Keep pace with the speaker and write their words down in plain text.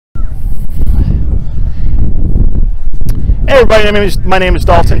Hey everybody, my name is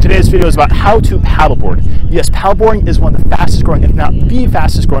Dalton. Today's video is about how to paddleboard. Yes, paddleboarding is one of the fastest growing, if not the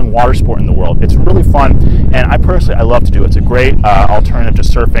fastest growing water sport in the world. It's really fun, and I love to do it. It's a great alternative to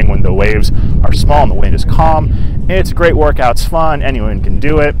surfing when the waves are small and the wind is calm. It's a great workout, it's fun, anyone can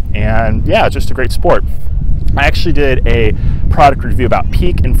do it, and yeah, it's just a great sport. I actually did a product review about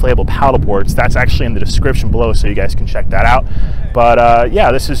Peak inflatable paddleboards. That's actually in the description below, so you guys can check that out. But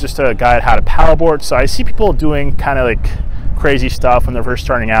yeah, this is just a guide how to paddleboard. So I see people doing kind of like crazy stuff when they're first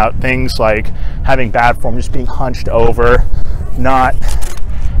starting out. Things like having bad form, just being hunched over, not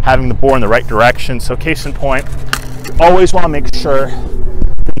having the board in the right direction. So case in point, you always want to make sure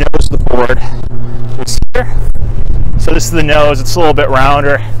the nose of the board is here. So this is the nose, it's a little bit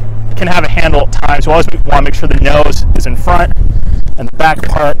rounder. Can have a handle at times. You always want to make sure the nose is in front and the back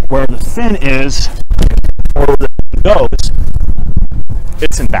part where the fin is, or where the goes,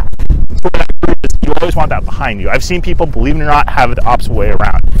 it's in back. So what I agree is you always want that behind you. I've seen people, believe it or not, have it the opposite way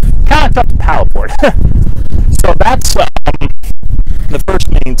around. Kind of tough to paddleboard. So that's the first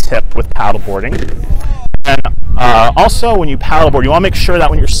main tip with paddleboarding. And also when you paddleboard, you want to make sure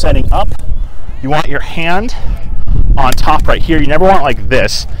that when you're setting up, you want your hand on top right here. You never want it like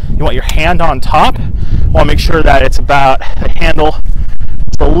this. You want your hand on top. You want to make sure that it's about the handle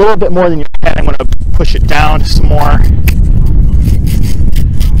just a little bit more than your head. I'm going to push it down some more.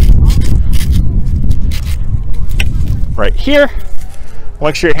 Right here.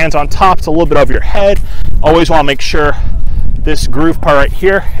 Make sure your hand's on top. It's a little bit over your head. Always want to make sure this groove part right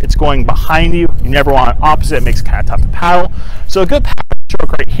here, it's going behind you. You never want it opposite. It makes it kind of tough to paddle. So a good paddle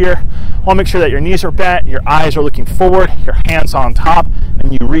stroke right here. Want to make sure that your knees are bent, your eyes are looking forward, your hands on top,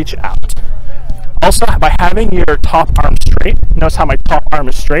 and you reach out. Also, by having your top arm straight, notice how my top arm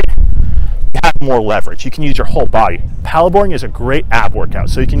is straight, you have more leverage. You can use your whole body. Paddleboarding is a great ab workout,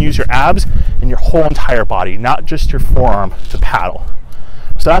 so you can use your abs and your whole entire body, not just your forearm to paddle.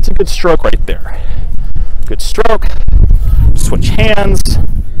 So that's a good stroke right there. Good stroke. Switch hands.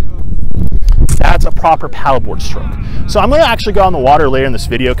 That's a proper paddleboard stroke. So I'm going to actually go on the water later in this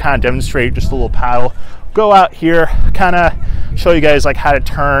video, kind of demonstrate just a little paddle. Go out here, kind of show you guys like how to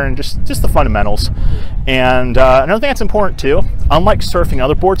turn, just the fundamentals. And another thing that's important too, unlike surfing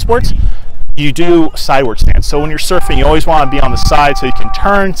other board sports, you do sideward stance. So when you're surfing, you always want to be on the side so you can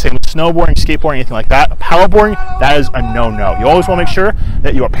turn. Same with snowboarding, skateboarding, anything like that. Paddleboarding, that is a no-no. You always want to make sure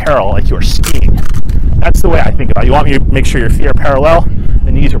that you are parallel, like you are skiing. That's the way I think about it. You want to make sure your feet are parallel,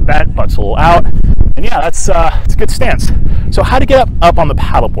 the knees are bent, butt's a little out. And yeah, it's a good stance. So how to get up on the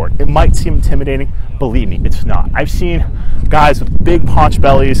paddleboard? It might seem intimidating. Believe me, it's not. I've seen guys with big paunch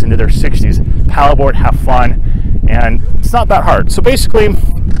bellies into their 60s paddleboard, have fun, and it's not that hard. So basically,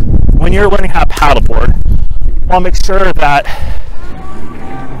 when you're learning how to paddleboard, you want to make sure that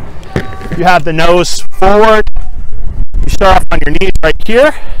you have the nose forward. You start off on your knees right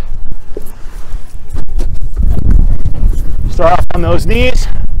here. Start off on those knees.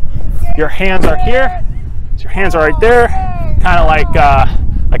 Your hands are here. So your hands are right there, kind of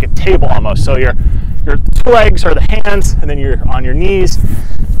like a table almost. So your two legs are the hands, and then you're on your knees.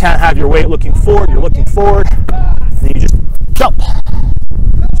 You kind of have your weight looking forward. You're looking forward, and then you just jump.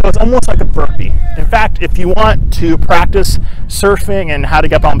 So it's almost like a burpee. In fact, if you want to practice surfing and how to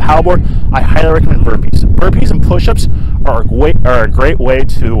get up on paddleboard, I highly recommend burpees. Burpees and push-ups are a great way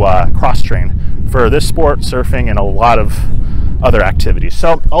to cross-train for this sport, surfing, and a lot of other activities.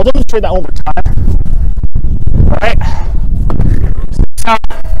 So I'll demonstrate that one more time. All right. So I'm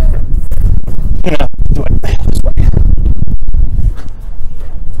gonna do it this way.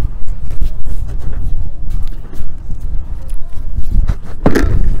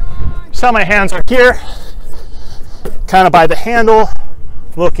 So my hands are here, kind of by the handle,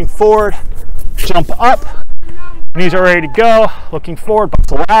 looking forward, jump up, knees are ready to go, looking forward,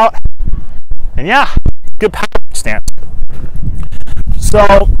 bustle out, and yeah, good paddle stance. So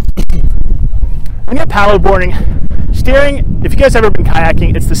when you're paddleboarding, steering, if you guys have ever been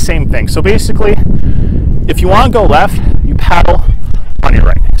kayaking, it's the same thing. So basically, if you want to go left, you paddle on your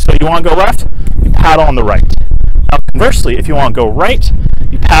right. So you want to go left, you paddle on the right. Now conversely, if you want to go right,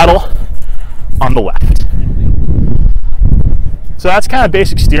 you paddle on the left. So that's kind of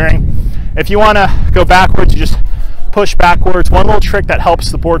basic steering. If you want to go backwards, you just push backwards. One little trick that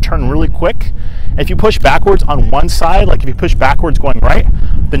helps the board turn really quick, if you push backwards on one side, like if you push backwards going right,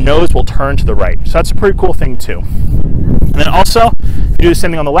 the nose will turn to the right. So that's a pretty cool thing too. And then also, if you do the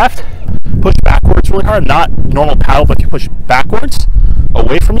same thing on the left, push backwards really hard, not normal paddle, but if you push backwards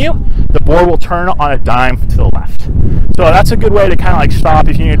away from you, the board will turn on a dime to the left. So that's a good way to kind of like stop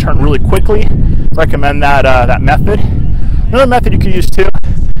if you need to turn really quickly. Recommend that method. Another method you could use too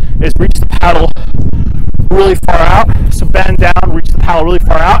is reach the paddle really far out. So bend paddle really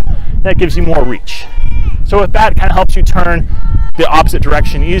far out, that gives you more reach. So with that, it kind of helps you turn the opposite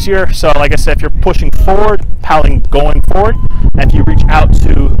direction easier. So like I said, if you're pushing forward, paddling going forward, and if you reach out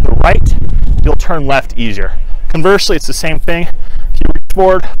to the right, you'll turn left easier. Conversely, it's the same thing. If you reach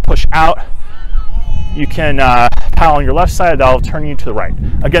forward, push out, you can paddle on your left side, that'll turn you to the right.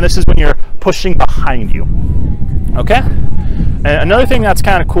 Again, this is when you're pushing behind you, okay? And another thing that's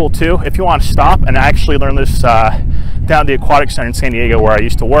kind of cool too, if you want to stop, and I actually learned this down at the Aquatic Center in San Diego where I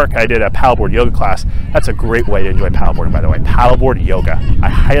used to work, I did a paddleboard yoga class. That's a great way to enjoy paddleboarding, by the way. Paddleboard yoga. I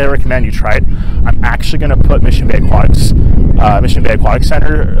highly recommend you try it. I'm actually going to put Mission Bay Aquatic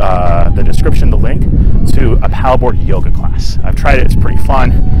Center, the description, the link to a paddleboard yoga class. I've tried it, it's pretty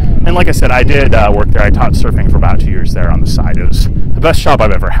fun. And like I said, I did work there. I taught surfing for about 2 years there on the side. It was the best job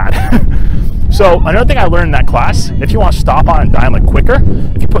I've ever had. So another thing I learned in that class, if you want to stop on and dive like quicker,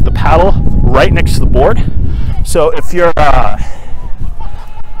 if you put the paddle right next to the board. So if you're on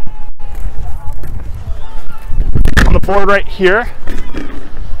the board right here,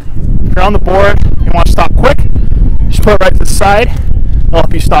 if you're on the board, you want to stop quick, just put it right to the side. It'll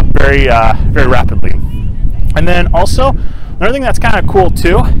help you stop very rapidly. And then also, another thing that's kind of cool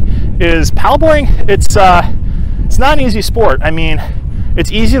too is paddleboarding. It's not an easy sport. I mean,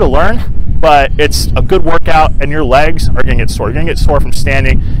 it's easy to learn, but it's a good workout, and your legs are going to get sore. You're going to get sore from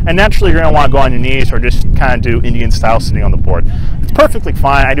standing, and naturally you're going to want to go on your knees or just kind of do Indian style sitting on the board. It's perfectly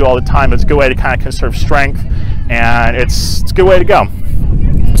fine. I do all the time. It's a good way to kind of conserve strength, and it's a good way to go.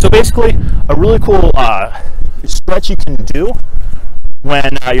 So basically, a really cool stretch you can do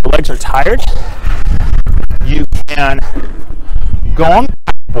when your legs are tired. You can go on the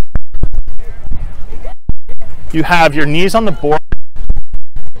board. You have your knees on the board.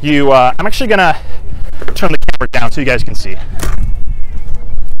 I'm actually gonna turn the camera down so you guys can see.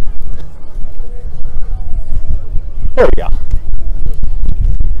 There we go.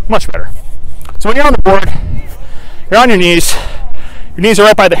 Much better. So when you're on the board, you're on your knees. Your knees are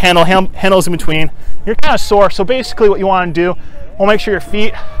right by the handle, handles in between. You're kind of sore, so basically what you want to do, we'll make sure your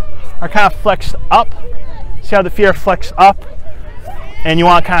feet are kind of flexed up. See how the feet are flexed up? And you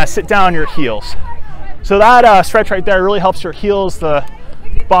want to kind of sit down on your heels. So that stretch right there really helps your heels, the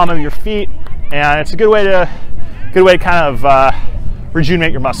bottom of your feet, and it's a good way to kind of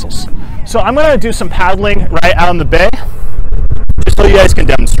rejuvenate your muscles. So I'm going to do some paddling right out in the bay, just so you guys can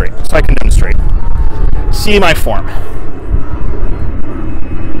demonstrate. So I can demonstrate. See my form.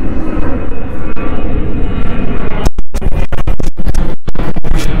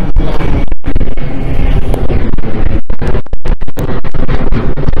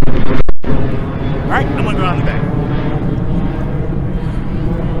 All right, I'm going to go out in the bay.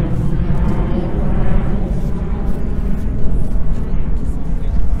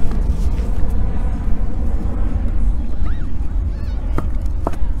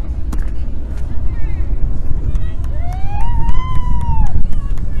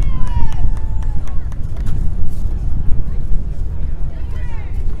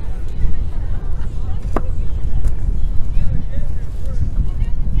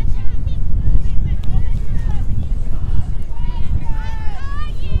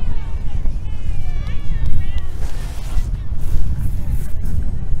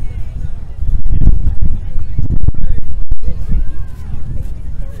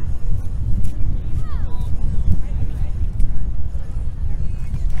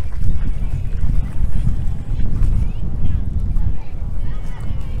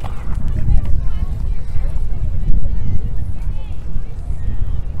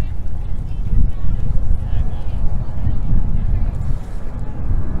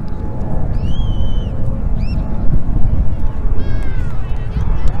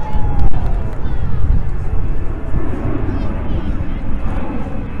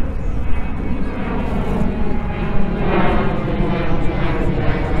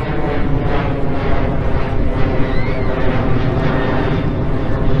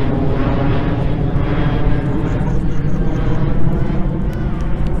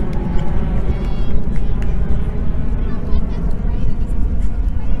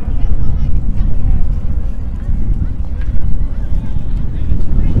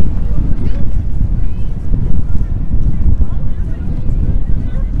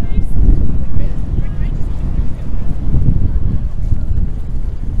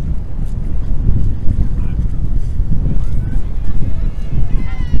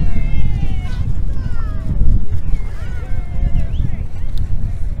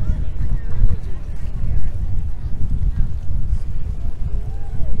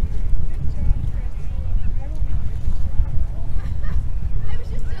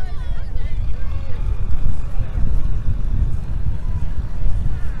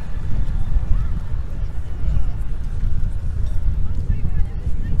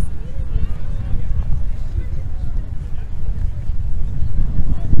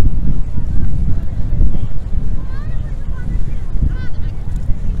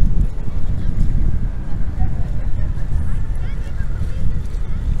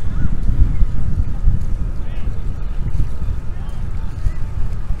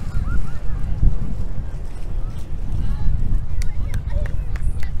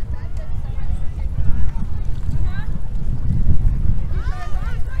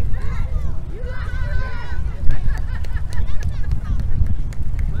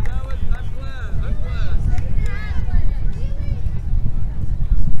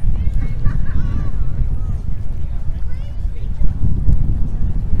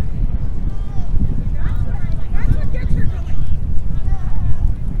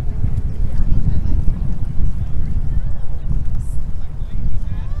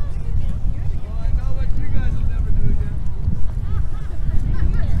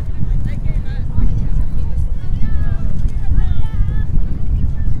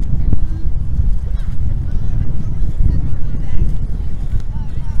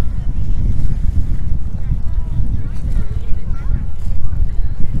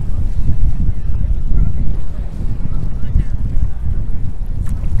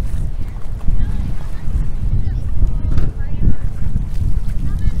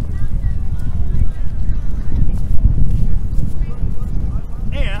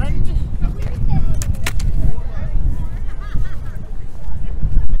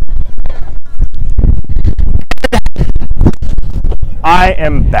 I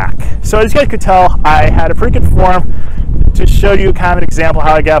am back. So as you guys could tell, I had a pretty good form to show you kind of an example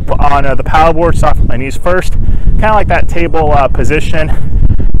how I get up on the paddleboard. So off my knees first, kind of like that table position.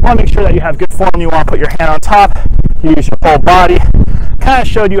 You want to make sure that you have good form. You want to put your hand on top, you use your whole body. Kind of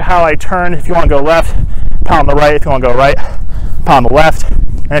showed you how I turn. If you want to go left, pound the right. If you want to go right, pound the left.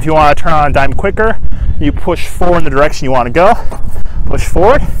 And if you want to turn on a dime quicker, you push forward in the direction you want to go, push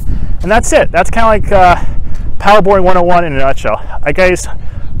forward, and that's it. That's kind of like paddleboarding 101 in a nutshell.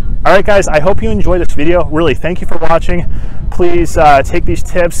 All right guys, I hope you enjoyed this video. Really, thank you for watching. Please take these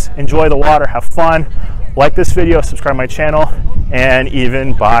tips, enjoy the water, have fun, like this video, subscribe to my channel, and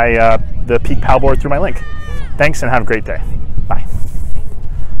even buy the Peak Paddleboard through my link. Thanks and have a great day.